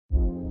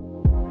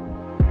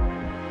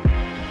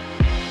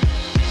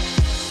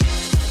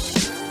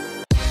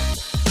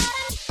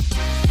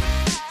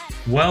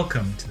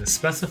Welcome to the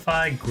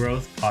Specified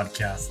Growth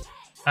Podcast.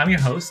 I'm your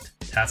host,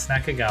 Tats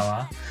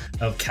Nakagawa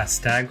of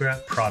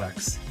Castagra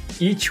Products.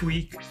 Each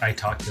week, I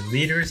talk to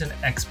leaders and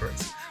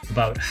experts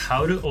about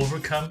how to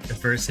overcome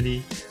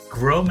adversity,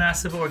 grow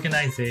massive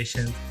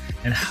organizations,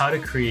 and how to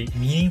create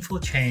meaningful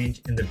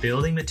change in the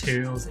building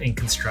materials and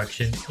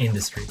construction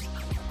industry.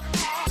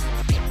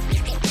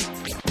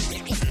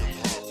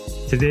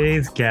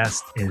 Today's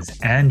guest is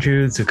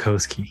Andrew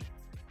Zukoski.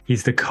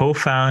 He's the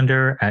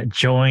co-founder at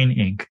Join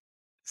Inc.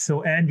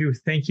 So Andrew,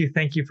 thank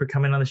you for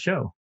coming on the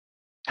show.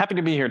 Happy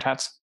to be here,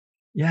 Tats.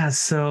 Yeah,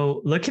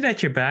 so looking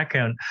at your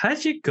background, how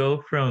did you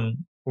go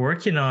from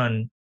working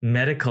on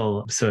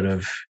medical sort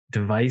of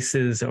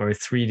devices or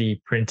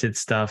 3D printed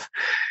stuff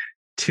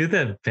to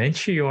the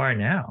venture you are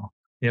now,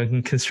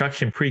 in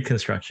construction,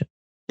 pre-construction?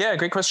 Yeah,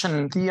 great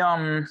question.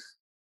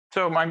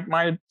 So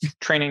my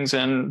training's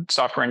in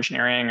software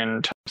engineering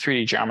and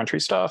 3D geometry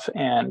stuff,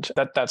 and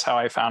that's how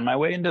I found my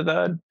way into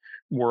the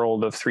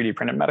world of 3D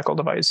printed medical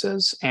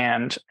devices.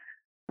 And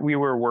we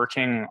were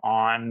working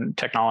on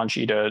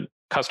technology to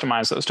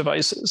customize those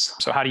devices.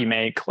 So how do you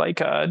make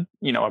like a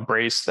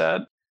brace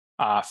that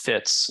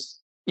fits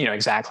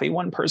exactly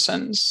one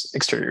person's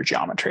exterior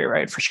geometry,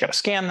 right? First you got to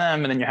scan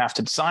them, and then you have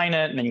to design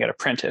it, and then you got to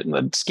print it. And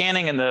the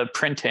scanning and the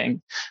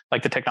printing,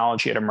 like the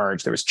technology had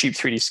emerged. There was cheap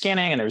 3D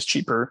scanning, and there was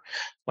cheaper,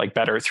 like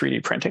better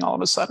 3D printing all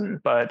of a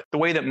sudden. But the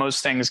way that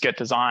most things get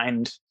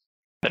designed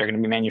that are going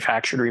to be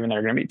manufactured, or even that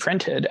are going to be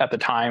printed at the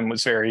time,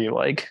 was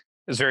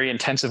very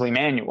intensively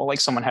manual. Like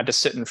someone had to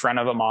sit in front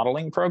of a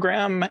modeling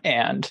program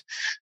and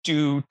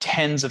do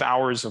tens of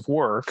hours of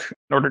work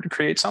in order to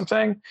create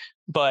something.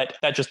 But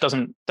that just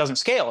doesn't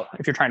scale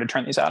if you're trying to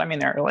turn these out. I mean,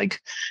 they're like,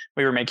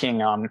 we were making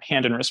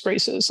hand and wrist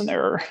braces, and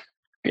they're, I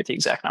forget the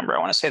exact number. I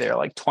want to say they're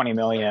like 20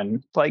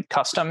 million like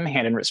custom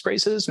hand and wrist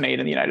braces made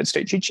in the United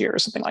States each year or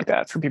something like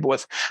that for people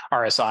with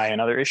RSI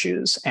and other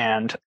issues.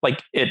 And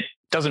like it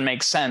doesn't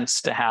make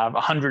sense to have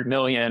 100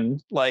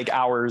 million like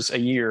hours a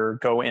year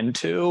go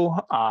into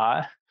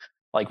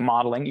like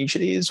modeling each of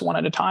these one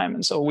at a time.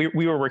 And so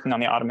we were working on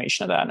the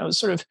automation of that. And it was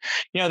sort of,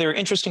 they were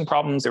interesting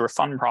problems. They were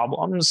fun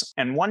problems.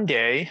 And one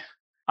day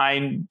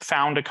I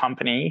found a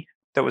company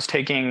that was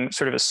taking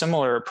sort of a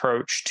similar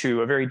approach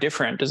to a very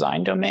different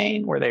design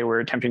domain, where they were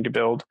attempting to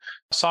build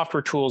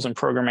software tools and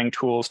programming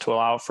tools to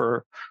allow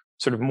for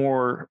sort of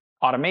more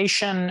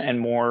automation and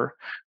more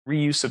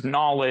reuse of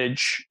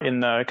knowledge in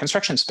the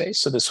construction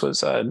space. So this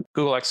was a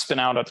Google X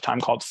spinout at the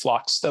time called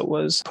Flux that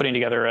was putting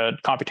together a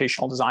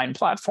computational design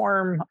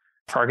platform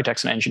for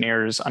architects and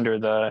engineers under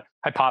the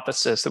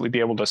hypothesis that we'd be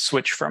able to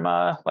switch from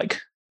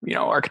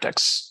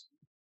architects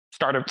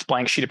start a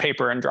blank sheet of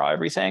paper and draw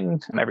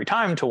everything and every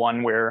time, to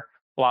one where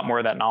a lot more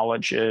of that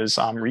knowledge is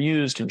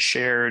reused and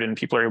shared, and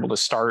people are able to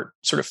start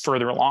sort of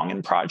further along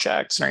in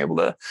projects and are able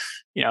to,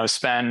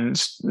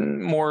 spend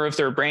more of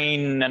their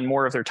brain and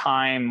more of their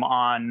time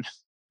on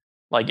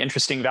like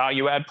interesting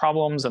value add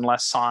problems and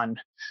less on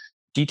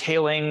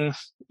detailing,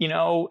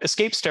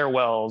 escape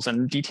stairwells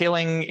and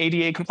detailing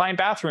ADA compliant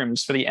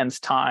bathrooms for the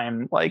nth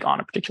time, like on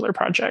a particular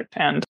project.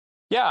 And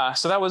yeah,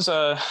 so that was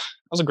a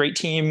great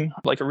team,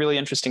 like a really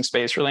interesting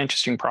space, really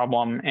interesting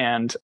problem.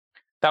 And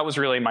that was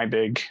really my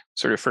big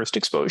sort of first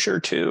exposure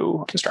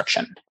to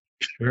construction.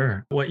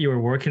 Sure. What you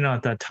were working on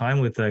at that time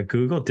with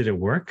Google, did it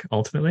work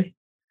ultimately?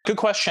 Good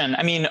question.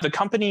 I mean, the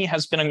company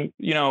has been,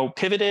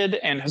 pivoted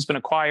and has been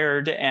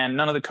acquired, and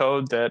none of the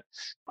code that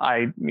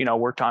I,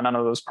 worked on, none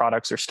of those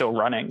products are still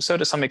running. So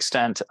to some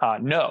extent,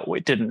 no,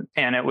 it didn't.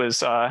 And it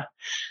was a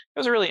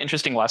really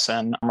interesting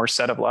lesson, or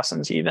set of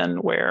lessons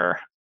even, where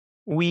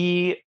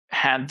we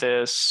had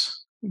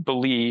this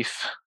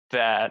belief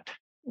that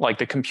like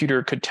the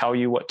computer could tell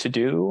you what to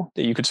do,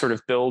 that you could sort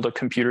of build a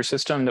computer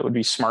system that would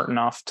be smart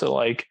enough to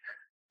like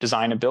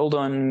design a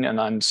building and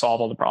then solve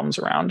all the problems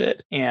around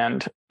it.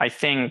 And I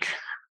think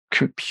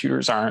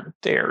computers aren't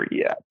there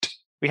yet.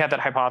 We had that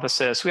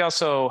hypothesis. We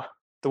also,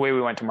 the way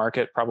we went to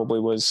market probably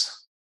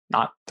was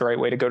not the right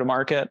way to go to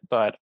market,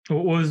 but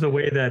what was the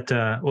way that,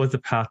 what was the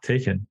path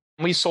taken?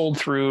 We sold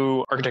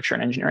through architecture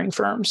and engineering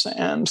firms.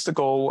 And the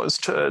goal was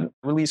to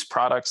release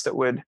products that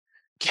would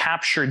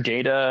capture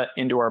data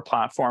into our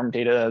platform,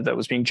 data that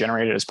was being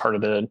generated as part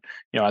of the,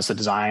 as the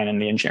design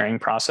and the engineering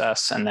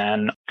process, and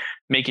then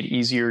make it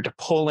easier to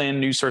pull in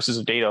new sources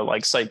of data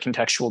like site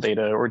contextual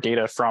data, or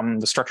data from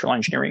the structural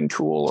engineering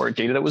tool, or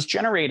data that was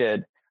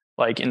generated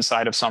like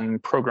inside of some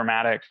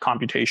programmatic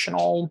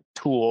computational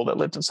tool that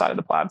lived inside of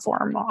the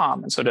platform.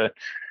 And so to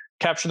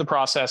capture the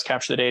process,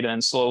 capture the data,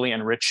 and slowly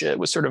enrich it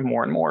with sort of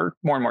more and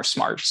more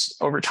smarts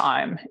over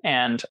time.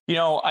 And,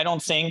 I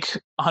don't think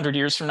 100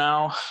 years from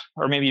now,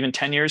 or maybe even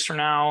 10 years from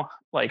now,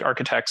 like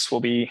architects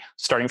will be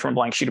starting from a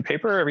blank sheet of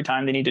paper every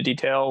time they need to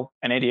detail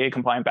an ADA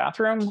compliant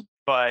bathroom.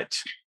 But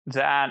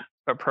that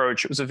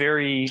approach, it was a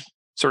very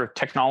sort of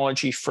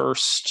technology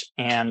first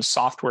and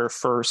software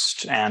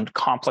first and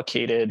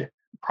complicated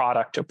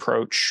product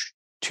approach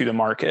to the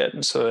market.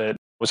 And so it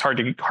was hard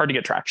to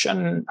get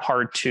traction,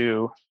 hard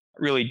to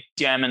really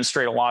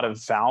demonstrate a lot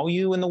of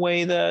value in the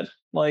way that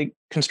like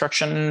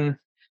construction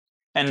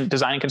and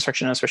design and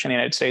construction, especially in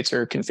the United States,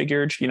 are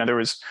configured. There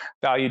was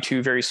value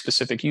to very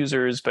specific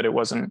users, but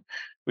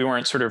we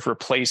weren't sort of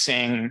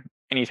replacing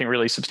anything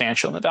really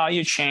substantial in the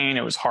value chain.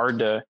 It was hard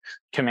to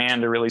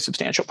command a really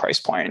substantial price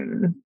point.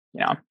 And,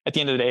 at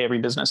the end of the day, every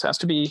business has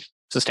to be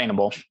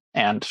sustainable.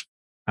 And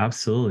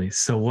absolutely.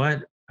 So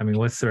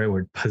what's the right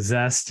word?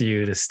 Possessed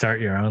you to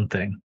start your own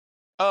thing?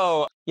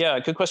 Oh, yeah,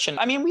 good question.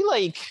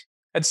 We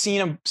had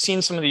seen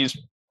some of these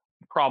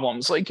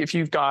problems. Like if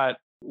you've got,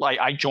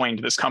 I joined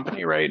this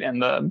company, right? And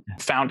the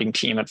founding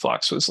team at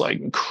Flux was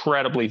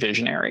incredibly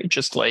visionary,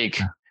 just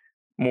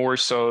more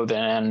so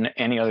than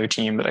any other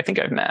team that I think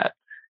I've met.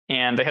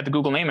 And they had the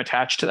Google name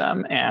attached to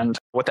them. And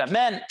what that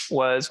meant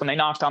was when they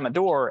knocked on the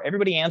door,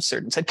 everybody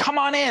answered and said, come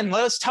on in,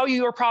 let us tell you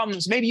your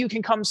problems. Maybe you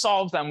can come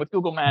solve them with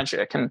Google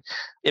Magic. And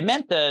it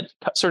meant that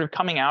sort of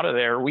coming out of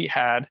there, we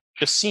had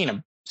just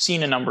seen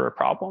a number of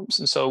problems.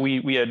 And so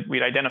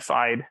we'd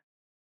identified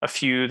a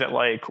few that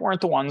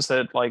weren't the ones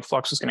that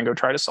Flux was going to go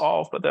try to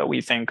solve, but that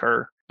we think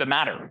that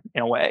matter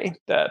in a way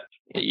that,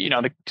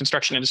 the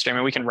construction industry,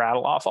 we can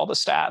rattle off all the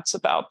stats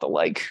about the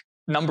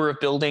number of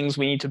buildings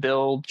we need to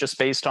build just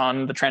based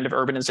on the trend of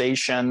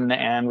urbanization.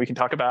 And we can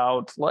talk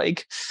about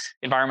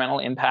environmental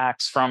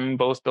impacts from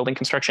both building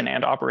construction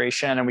and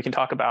operation. And we can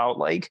talk about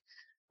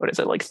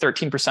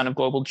 13% of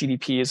global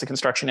GDP is the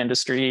construction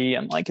industry.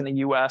 And in the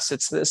US,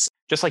 it's this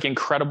just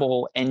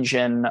incredible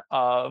engine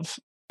of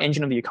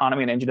the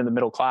economy and engine of the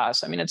middle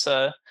class.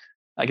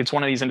 It's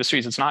one of these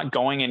industries. It's not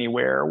going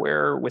anywhere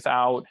where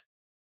without,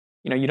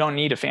 you don't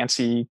need a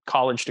fancy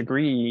college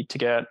degree to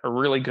get a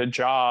really good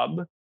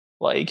job,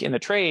 in the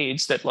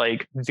trades that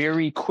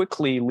very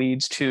quickly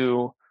leads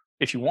to,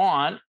 if you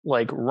want,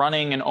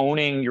 running and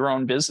owning your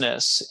own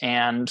business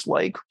and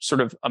sort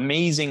of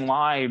amazing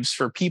lives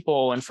for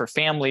people and for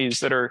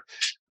families that are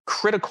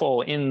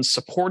critical in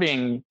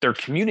supporting their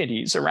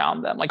communities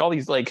around them. All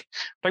these, talking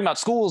about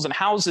schools and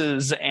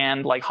houses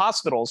and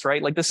hospitals,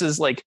 right? This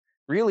is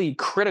really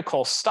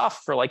critical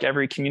stuff for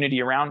every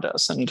community around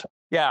us. And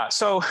yeah,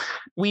 so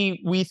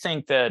we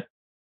think that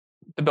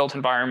the built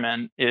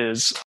environment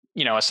is,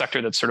 a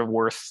sector that's sort of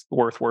worth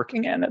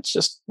working in. It's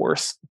just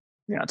worth,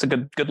 it's a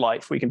good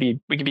life. We can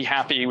be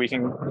happy. We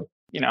can,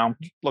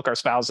 look our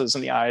spouses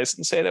in the eyes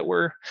and say that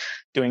we're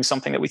doing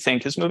something that we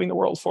think is moving the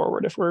world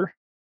forward if we're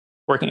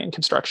working in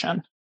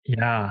construction.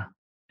 Yeah.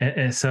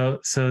 And so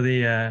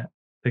the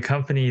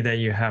company that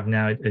you have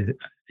now,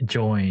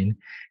 Join,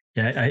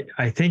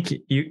 I think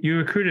you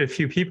recruited a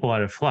few people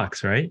out of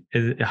Flux, right?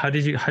 How do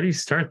you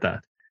start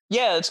that?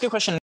 Yeah, that's a good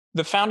question.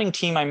 The founding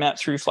team I met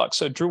through Flux.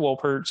 So Drew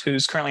Wolpert,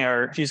 who's currently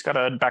he's got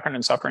a background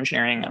in software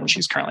engineering, and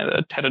she's currently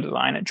the head of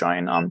design at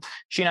Join.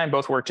 She and I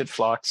both worked at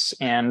Flux,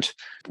 and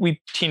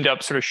we teamed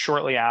up sort of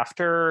shortly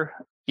after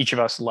each of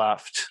us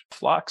left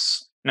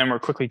Flux. And then we're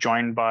quickly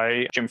joined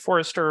by Jim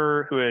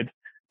Forrester, who had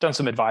done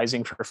some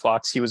advising for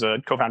Flux. He was a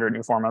co-founder at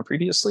Nuforma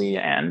previously,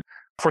 and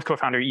fourth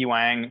co-founder Yi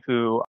Wang,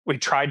 who we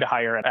tried to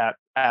hire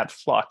at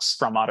Flux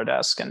from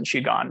Autodesk, and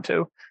she'd gone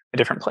to a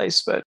different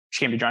place, but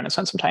she came to join us,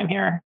 spend some time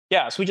here.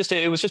 Yeah, so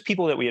it was just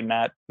people that we had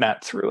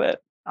met through it.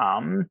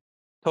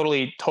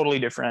 Totally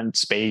different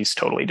space,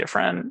 totally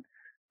different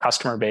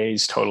customer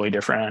base, totally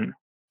different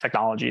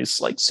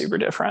technologies, super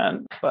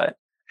different. But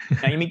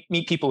you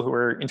meet people who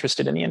are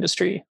interested in the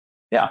industry.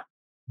 Yeah.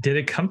 Did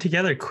it come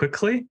together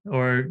quickly,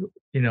 or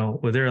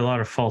were there a lot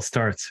of false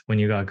starts when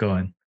you got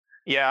going?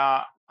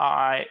 Yeah,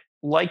 I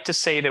like to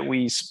say that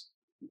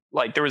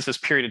there was this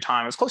period of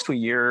time, it was close to a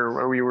year,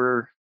 where we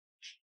were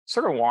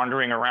sort of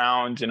wandering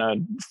around in a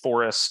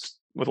forest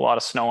with a lot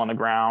of snow on the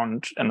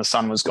ground, and the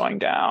sun was going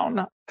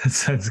down. The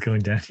sun's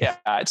going down. Yeah,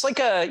 it's we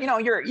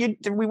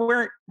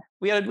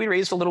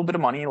raised a little bit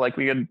of money,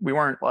 we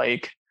weren't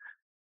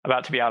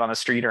about to be out on the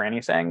street or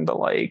anything, but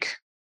we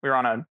were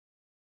on a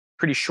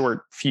pretty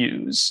short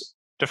fuse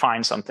to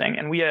find something,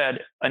 and we had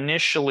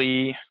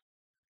initially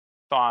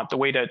thought the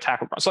way to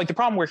tackle the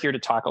problem we're here to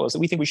tackle is that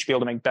we think we should be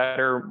able to make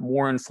better,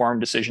 more informed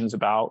decisions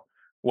about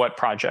what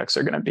projects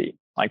are going to be.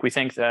 We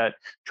think that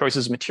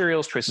choices of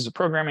materials, choices of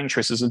programming,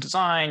 choices of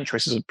design,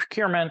 choices of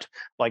procurement,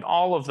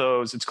 all of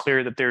those, it's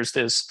clear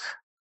that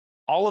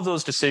all of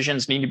those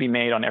decisions need to be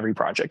made on every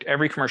project.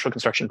 Every commercial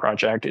construction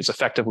project is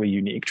effectively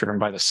unique, driven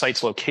by the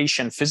site's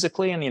location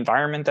physically and the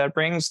environment that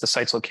brings, the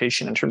site's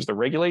location in terms of the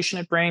regulation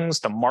it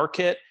brings, the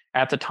market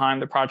at the time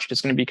the project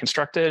is going to be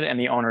constructed, and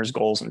the owner's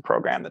goals and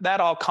program.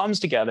 That all comes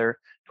together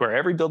to where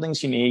every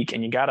building's unique,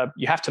 and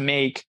you have to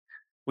make.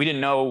 We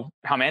didn't know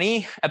how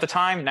many at the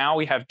time. Now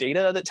we have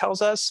data that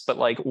tells us, but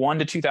 1,000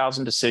 to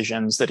 2,000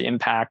 decisions that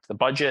impact the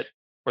budget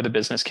or the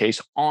business case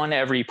on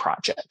every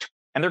project.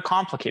 And they're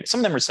complicated.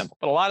 Some of them are simple,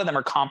 but a lot of them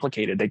are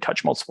complicated. They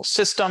touch multiple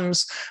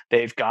systems.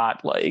 They've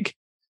got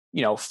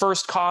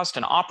first cost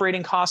and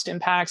operating cost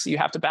impacts that you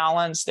have to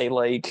balance. They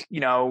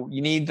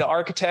you need the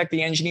architect,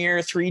 the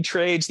engineer, 3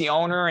 trades, the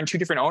owner, and 2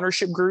 different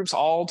ownership groups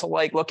all to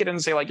look at it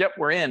and say yep,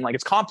 we're in.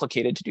 It's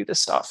complicated to do this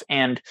stuff.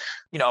 And,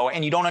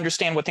 and you don't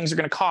understand what things are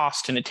going to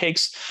cost. And it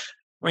takes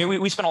I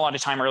mean, we spent a lot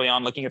of time early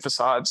on looking at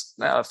facades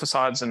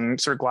and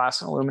sort of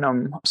glass and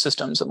aluminum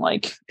systems. And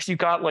like, if you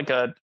got like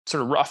a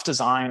sort of rough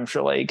design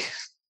for like,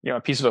 a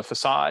piece of a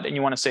facade and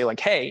you want to say like,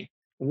 hey,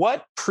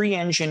 what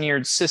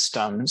pre-engineered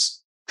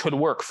systems could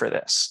work for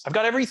this? I've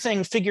got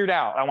everything figured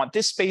out. I want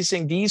this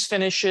spacing, these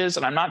finishes,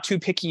 and I'm not too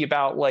picky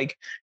about like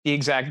the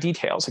exact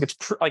details. Like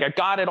like I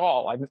got it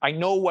all. I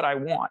know what I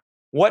want.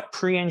 What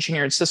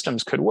pre-engineered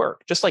systems could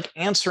work? Just like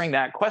answering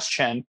that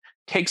question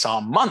takes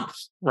a month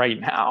right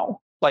now.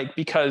 Like,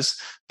 because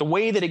the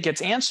way that it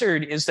gets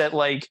answered is that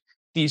like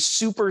these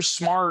super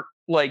smart,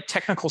 like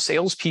technical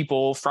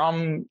salespeople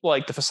from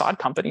like the facade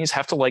companies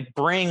have to like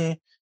bring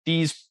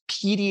these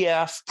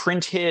PDF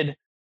printed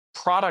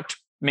product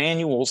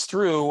manuals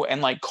through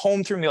and like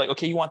comb through and be like,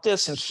 okay, you want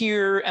this and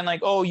here, and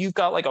like, oh, you've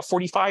got like a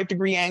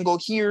 45-degree angle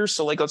here,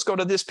 so like let's go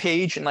to this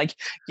page, and like,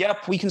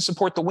 yep, we can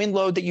support the wind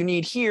load that you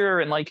need here,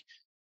 and like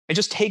it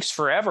just takes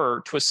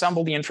forever to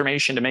assemble the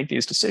information to make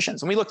these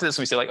decisions. And we look at this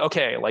and we say like,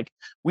 okay, like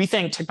we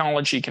think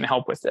technology can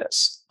help with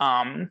this,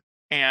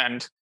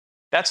 and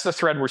that's the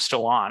thread we're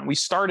still on. We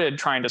started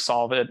trying to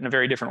solve it in a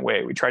very different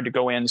way. We tried to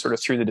go in sort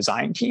of through the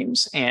design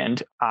teams,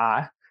 and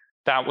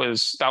that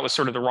was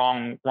sort of the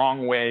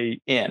wrong way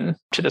in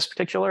to this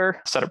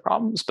particular set of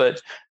problems.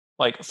 But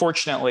like,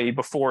 fortunately,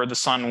 before the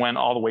sun went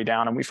all the way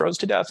down and we froze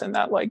to death in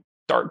that like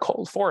dark,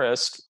 cold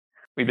forest,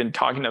 we've been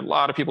talking to a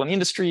lot of people in the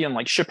industry and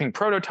like shipping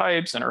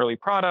prototypes and early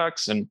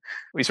products. And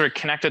we sort of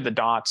connected the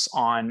dots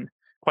on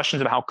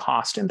questions about how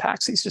cost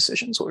impacts these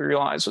decisions. What we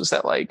realized was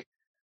that like,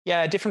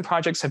 yeah, different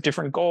projects have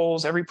different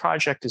goals. Every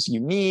project is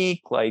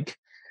unique. Like,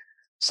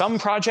 some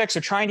projects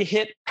are trying to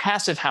hit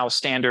passive house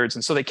standards,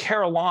 and so they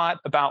care a lot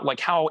about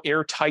like how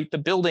airtight the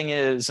building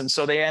is, and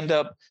so they end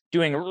up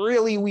doing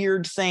really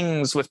weird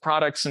things with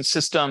products and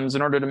systems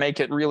in order to make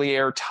it really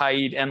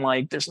airtight. And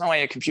like, there's no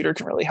way a computer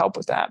can really help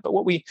with that. But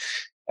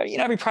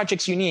every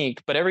project's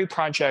unique, but every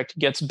project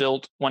gets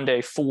built one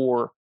day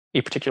for a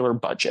particular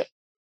budget.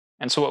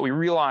 And so what we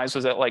realized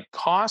was that like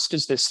cost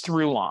is this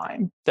through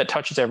line that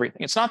touches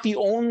everything. It's not the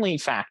only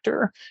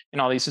factor in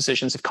all these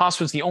decisions. If cost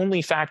was the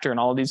only factor in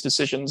all of these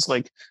decisions,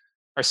 like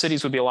our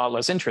cities would be a lot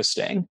less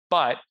interesting,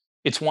 but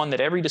it's one that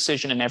every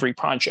decision and every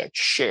project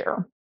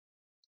share.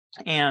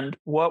 And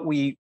what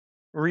we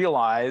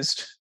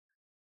realized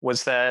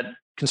was that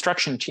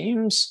construction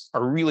teams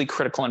are really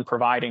critical in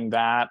providing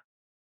that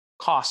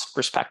cost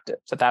perspective,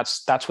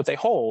 that's what they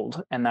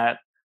hold, and that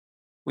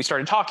we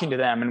started talking to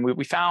them, and what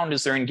we found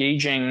is they're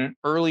engaging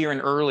earlier and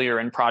earlier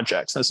in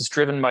projects. This is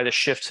driven by the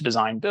shift to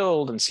design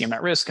build and CM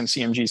at risk and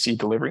CMGC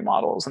delivery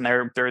models. And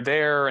they're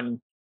there, and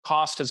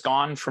cost has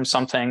gone from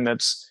something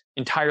that's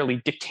entirely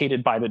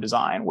dictated by the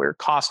design, where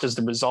cost is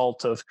the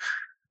result of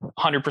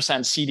 100%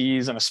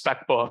 CDs and a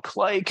spec book,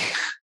 like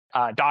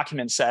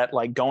document set,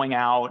 like going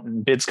out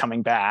and bids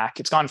coming back.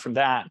 It's gone from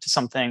that to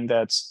something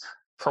that's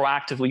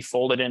proactively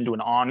folded into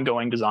an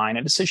ongoing design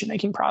and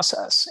decision-making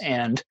process.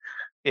 And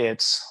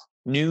it's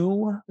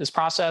new, this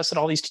process that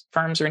all these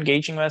firms are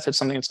engaging with. It's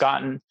something that's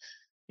gotten,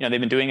 they've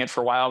been doing it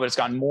for a while, but it's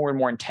gotten more and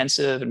more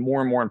intensive and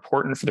more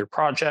important for their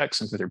projects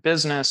and for their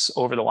business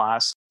over the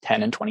last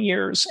 10 and 20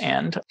 years.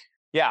 And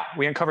yeah,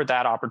 we uncovered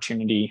that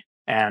opportunity,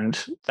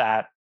 and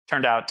that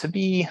turned out to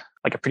be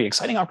like a pretty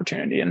exciting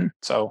opportunity. And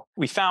so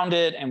we found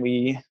it, and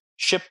we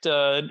shipped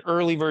an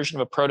early version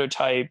of a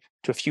prototype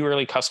to a few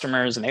early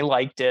customers, and they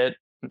liked it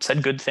and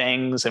said good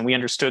things, and we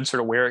understood sort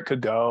of where it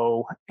could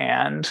go,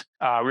 and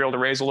we were able to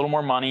raise a little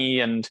more money.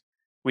 And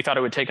we thought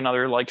it would take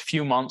another like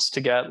few months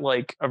to get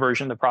like a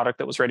version of the product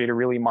that was ready to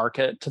really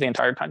market to the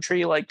entire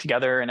country like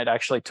together, and it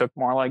actually took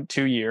more like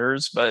 2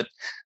 years, but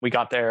we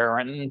got there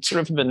and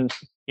sort of been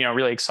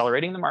really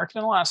accelerating the market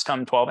in the last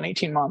 12 and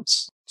 18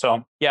 months.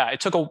 So yeah,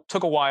 it took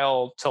a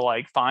while to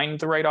like find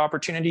the right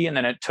opportunity, and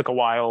then it took a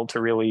while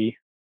to really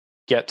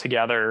get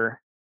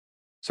together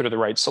sort of the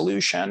right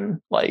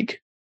solution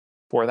like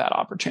for that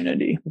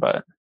opportunity.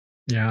 But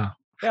yeah,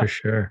 for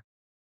sure.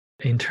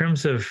 In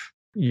terms of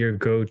your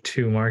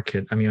go-to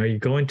market, I mean, are you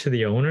going to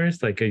the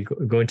owners? Like, are you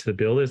going to the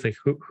builders? Like,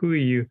 who are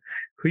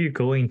you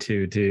going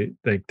to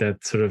like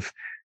that sort of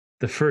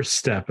the first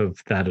step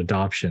of that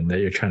adoption that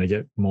you're trying to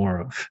get more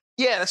of?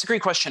 Yeah, that's a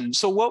great question.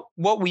 So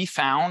what we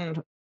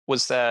found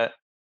was that,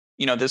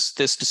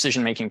 this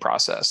decision-making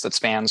process that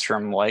spans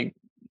from like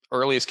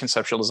earliest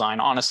conceptual design,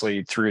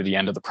 honestly, through the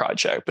end of the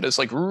project, but it's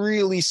like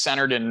really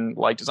centered in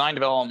like design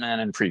development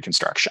and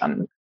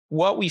pre-construction.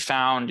 What we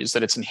found is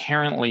that it's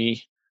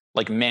inherently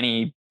like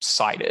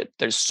many-sided.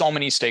 There's so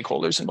many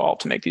stakeholders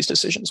involved to make these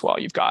decisions. Well,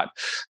 you've got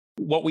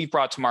what we've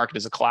brought to market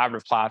is a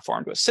collaborative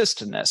platform to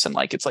assist in this. And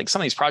like, it's like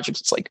some of these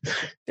projects, it's like,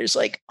 there's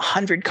like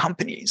 100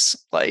 companies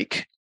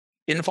like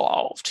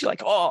involved. You're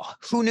like, oh,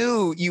 who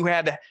knew you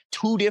had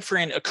 2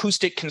 different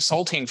acoustic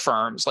consulting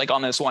firms like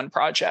on this one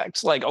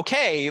project? Like,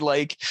 okay,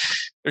 like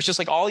there's just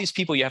like all these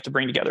people you have to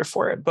bring together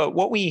for it. But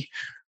what we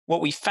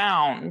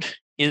found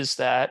is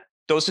that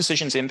those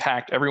decisions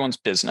impact everyone's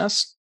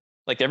business.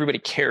 Like, everybody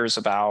cares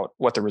about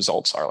what the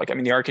results are. Like, I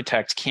mean, the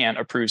architect can't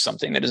approve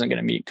something that isn't going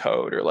to meet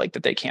code, or like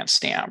that they can't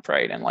stamp,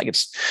 right? And like,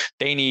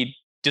 they need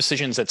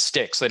decisions that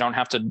stick, so they don't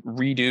have to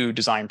redo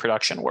design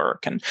production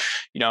work. And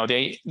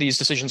these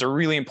decisions are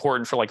really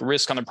important for like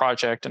risk on the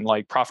project and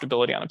like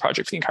profitability on the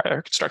project for the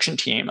entire construction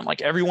team and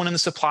like everyone in the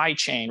supply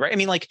chain, right? I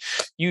mean, like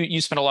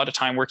you spend a lot of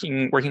time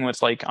working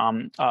with like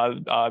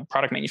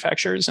product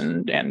manufacturers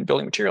and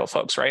building material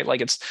folks, right?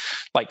 Like it's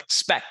like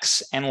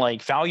specs and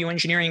like value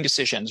engineering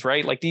decisions,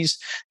 right? Like these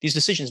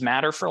decisions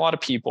matter for a lot of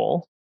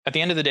people. At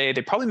the end of the day,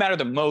 they probably matter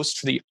the most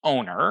for the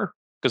owner,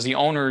 because the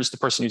owner is the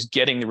person who's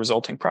getting the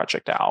resulting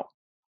project out.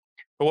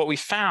 But what we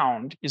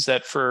found is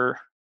that for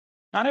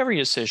not every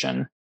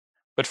decision,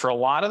 but for a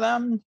lot of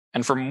them,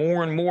 and for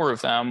more and more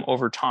of them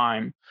over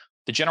time,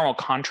 the general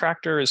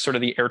contractor is sort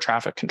of the air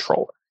traffic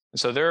controller. And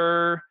so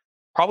they're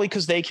probably,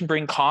 because they can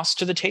bring costs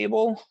to the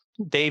table,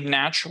 they've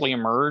naturally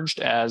emerged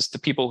as the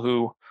people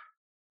who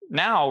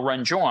now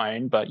run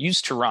Join, but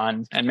used to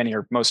run, and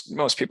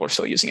most people are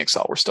still using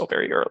Excel. We're still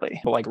very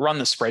early, but like run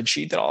the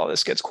spreadsheet that all of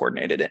this gets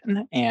coordinated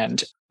in.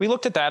 And we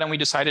looked at that and we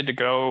decided to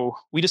go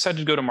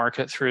to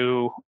market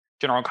through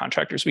general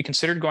contractors. We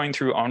considered going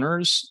through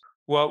owners.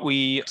 What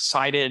we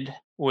decided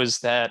was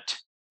that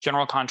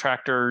general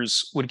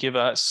contractors would give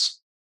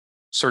us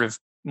sort of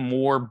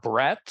more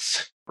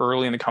breadth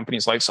early in the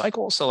company's life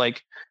cycle. So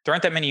like there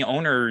aren't that many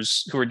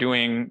owners who are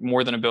doing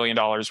more than $1 billion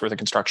worth of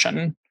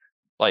construction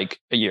like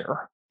a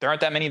year. There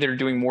aren't that many that are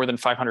doing more than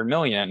 500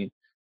 million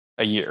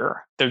a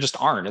year. There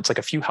just aren't. It's like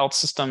a few health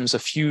systems, a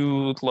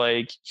few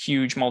like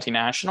huge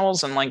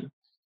multinationals, and like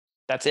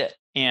that's it.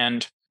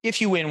 And if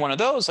you win one of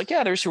those, like,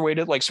 yeah, there's your way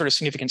to like sort of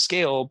significant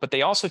scale, but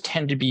they also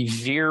tend to be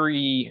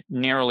very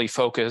narrowly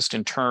focused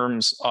in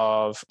terms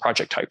of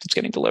project type that's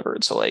getting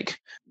delivered. So like,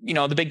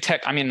 the big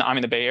tech, I'm in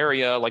the Bay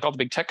Area, like all the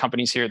big tech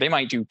companies here, they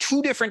might do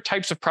two different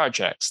types of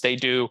projects. They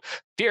do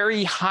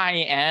very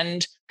high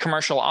end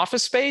commercial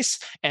office space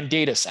and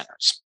data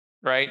centers,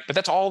 right? But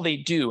that's all they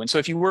do. And so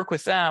if you work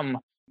with them,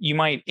 you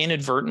might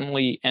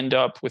inadvertently end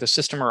up with a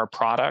system or a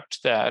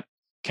product that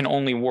can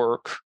only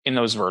work in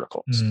those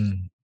verticals.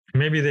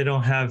 Maybe they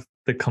don't have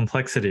the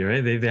complexity,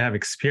 right? They have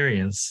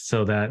experience,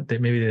 so that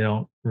maybe they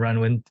don't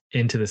run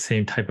into the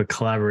same type of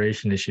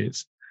collaboration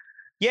issues.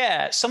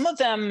 Yeah, some of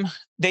them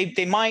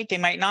they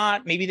might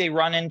not. Maybe they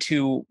run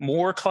into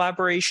more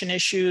collaboration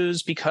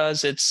issues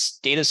because it's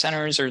data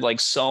centers are like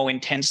so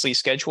intensely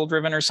schedule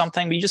driven or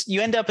something. But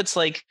you end up, it's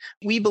like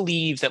we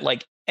believe that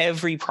like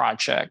every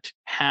project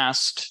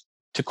has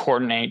to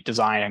coordinate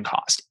design and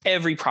cost.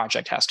 Every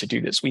project has to do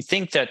this. We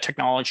think that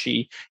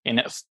technology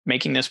in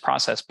making this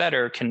process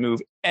better can move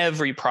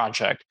every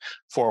project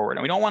forward.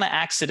 And we don't want to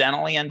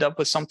accidentally end up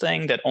with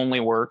something that only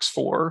works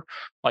for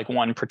like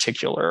one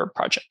particular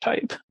project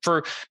type.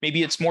 For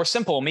maybe it's more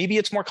simple, maybe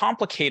it's more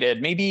complicated,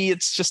 maybe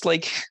it's just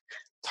like,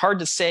 it's hard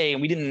to say.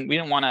 And we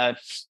didn't want to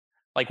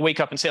like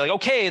wake up and say like,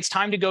 okay, it's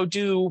time to go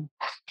do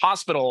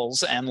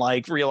hospitals and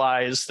like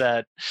realize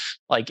that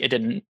like it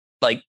didn't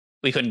like,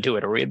 we couldn't do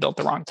it or we had built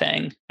the wrong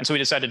thing. And so we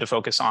decided to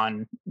focus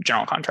on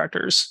general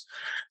contractors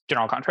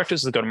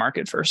that go to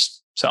market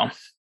first. So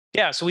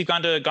yeah, so we've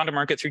gone to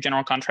market through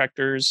general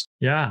contractors.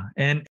 Yeah.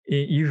 And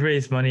you've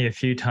raised money a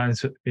few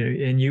times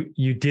and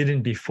you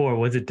didn't before.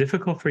 Was it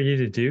difficult for you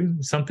to do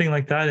something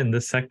like that in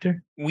this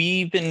sector?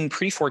 We've been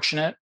pretty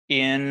fortunate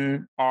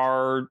in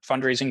our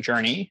fundraising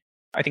journey.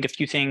 I think a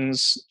few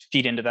things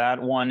feed into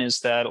that. One is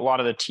that a lot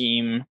of the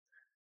team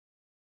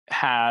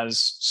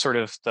has sort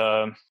of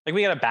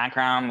we got a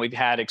background, we've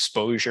had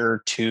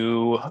exposure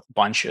to a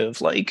bunch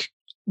of like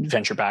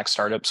venture-backed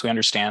startups. We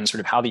understand sort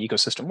of how the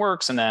ecosystem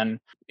works. And then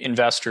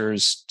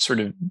investors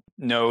sort of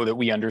know that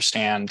we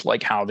understand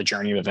like how the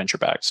journey of a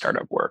venture-backed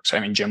startup works.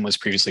 I mean, Jim was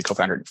previously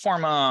co-founder at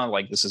Forma.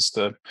 Like this is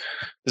the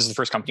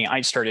first company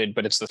I started,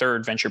 but it's the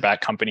third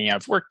venture-backed company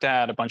I've worked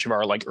at. A bunch of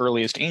our like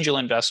earliest angel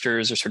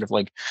investors are sort of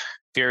like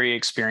very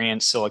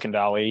experienced Silicon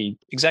Valley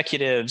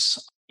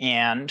executives.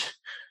 And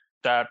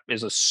that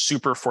is a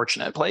super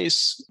fortunate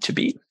place to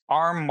be.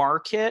 Our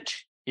market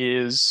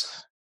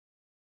is,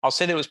 I'll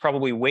say that it was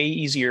probably way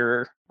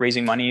easier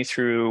raising money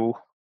through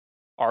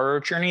our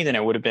journey than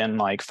it would have been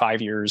like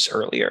 5 years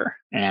earlier.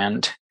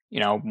 And,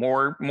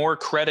 more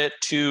credit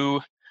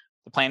to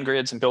the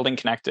PlanGrids and Building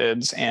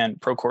Connecteds and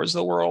Procores of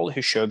the world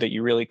who showed that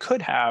you really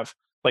could have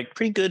like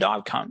pretty good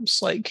outcomes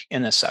like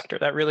in this sector.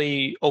 That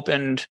really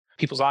opened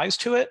people's eyes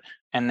to it.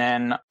 And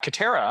then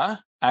Katerra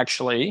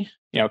actually,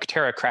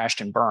 Katerra crashed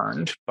and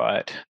burned,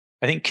 but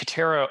I think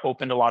Katerra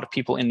opened a lot of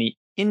people in the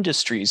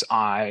industry's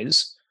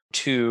eyes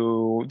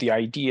to the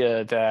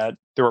idea that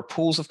there were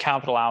pools of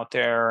capital out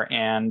there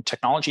and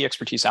technology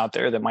expertise out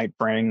there that might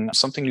bring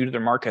something new to their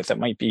market that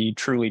might be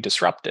truly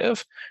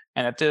disruptive.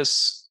 And at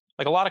this,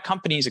 like a lot of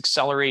companies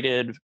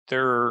accelerated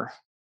their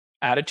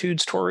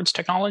attitudes towards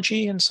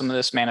technology. And some of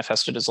this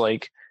manifested as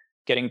like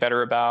getting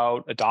better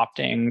about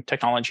adopting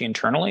technology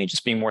internally,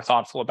 just being more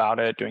thoughtful about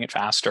it, doing it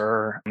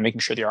faster, making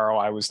sure the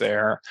ROI was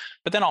there.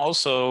 But then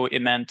also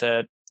it meant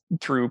that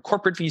through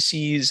corporate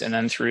VCs and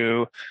then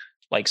through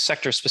like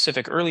sector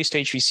specific early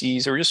stage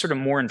VCs, there were just sort of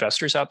more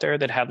investors out there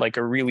that had like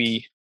a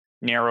really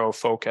narrow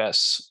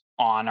focus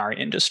on our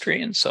industry.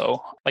 And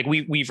so like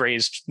we've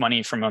raised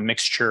money from a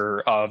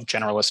mixture of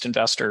generalist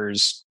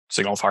investors,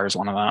 Signalfire is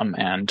one of them,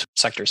 and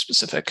sector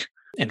specific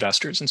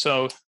investors. And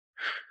so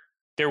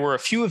there were a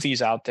few of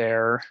these out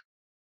there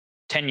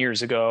 10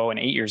 years ago and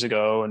 8 years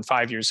ago and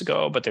 5 years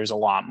ago, but there's a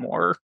lot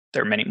more.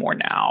 There are many more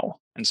now.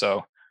 And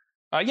so,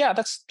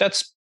 that's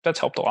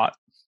helped a lot.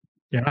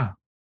 Yeah.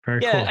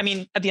 Very cool. Yeah. I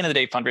mean, at the end of the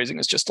day, fundraising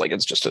is just like,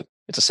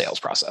 it's a sales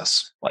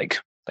process. Like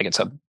it's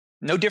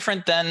no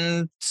different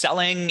than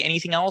selling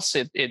anything else.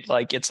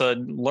 It's a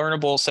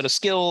learnable set of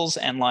skills,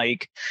 and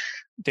like,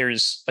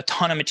 there's a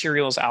ton of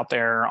materials out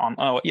there on,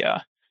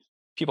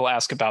 people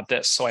ask about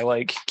this. So I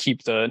like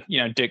keep the,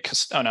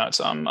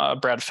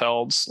 Brad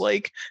Feld's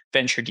like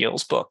venture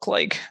deals book,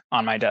 like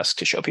on my desk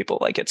to show people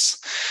like it's,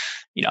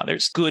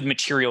 there's good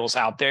materials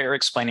out there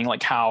explaining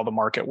like how the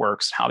market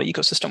works, how the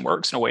ecosystem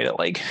works in a way that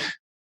like,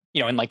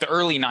 in like the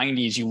early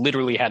 90s, you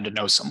literally had to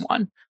know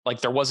someone.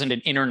 Like there wasn't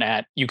an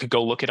internet you could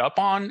go look it up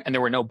on, and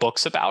there were no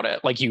books about it.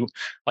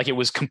 It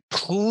was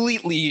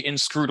completely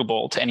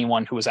inscrutable to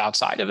anyone who was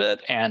outside of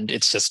it. And I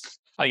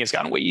think it's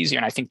gotten way easier.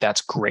 And I think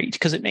that's great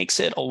because it makes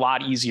it a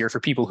lot easier for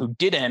people who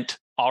didn't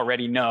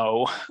already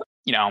know,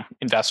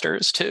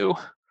 investors to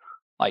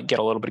like get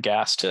a little bit of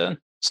gas to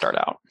start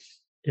out.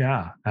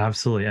 Yeah,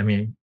 absolutely. I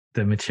mean,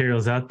 the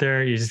material's out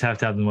there. You just have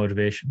to have the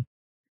motivation.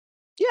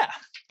 Yeah.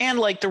 And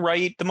like the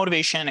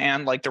motivation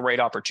and like the right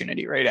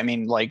opportunity, right? I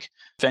mean, like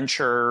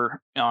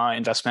venture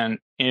investment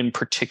in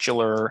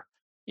particular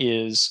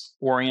is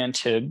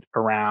oriented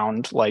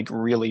around like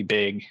really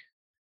big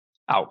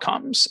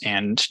outcomes,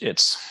 and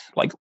it's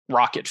like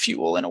rocket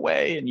fuel in a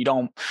way. And you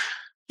can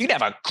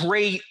have a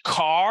great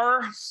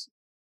car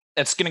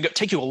that's going to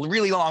take you a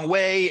really long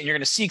way, and you're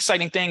going to see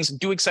exciting things and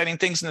do exciting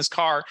things in this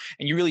car,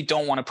 and you really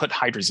don't want to put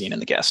hydrazine in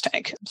the gas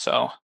tank.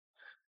 So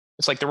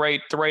it's like the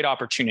right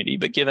opportunity,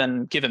 but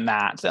given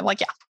that, then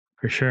like, yeah.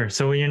 For sure.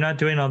 So when you're not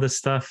doing all this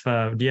stuff,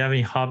 do you have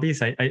any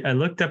hobbies? I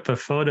looked up a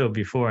photo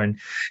before, and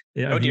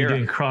you're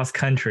doing cross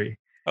country.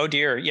 Oh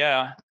dear.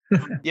 Yeah.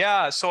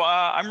 Yeah. So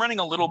I'm running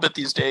a little bit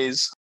these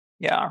days.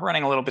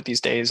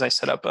 I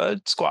set up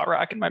a squat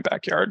rack in my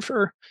backyard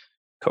for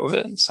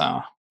COVID.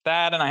 So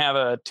that, and I have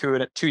a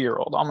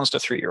 2-year-old, almost a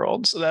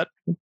 3-year-old. So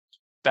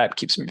that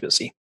keeps me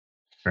busy.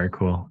 Very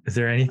cool. Is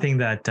there anything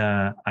that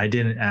I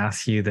didn't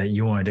ask you that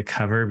you wanted to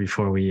cover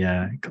before we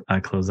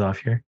close off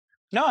here?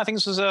 No, I think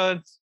this was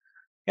a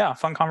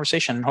fun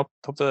conversation. Hope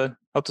the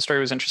story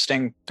was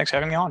interesting. Thanks for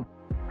having me on.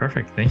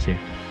 Perfect. Thank you.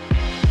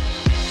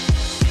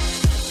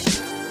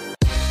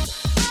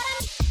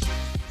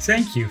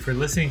 Thank you for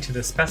listening to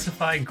the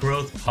Specified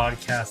Growth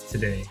podcast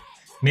today.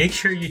 Make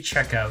sure you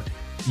check out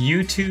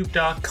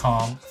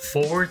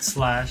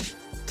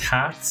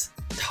youtube.com/Tats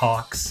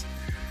Talks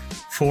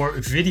for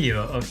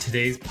video of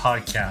today's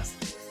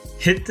podcast.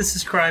 Hit the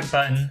subscribe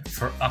button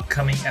for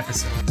upcoming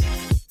episodes.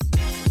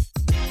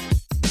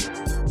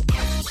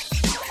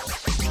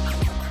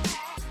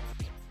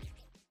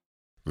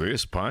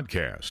 This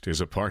podcast is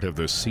a part of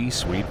the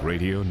C-Suite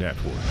Radio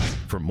Network.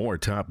 For more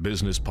top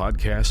business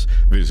podcasts,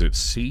 visit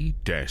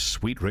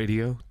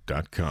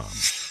c-suiteradio.com.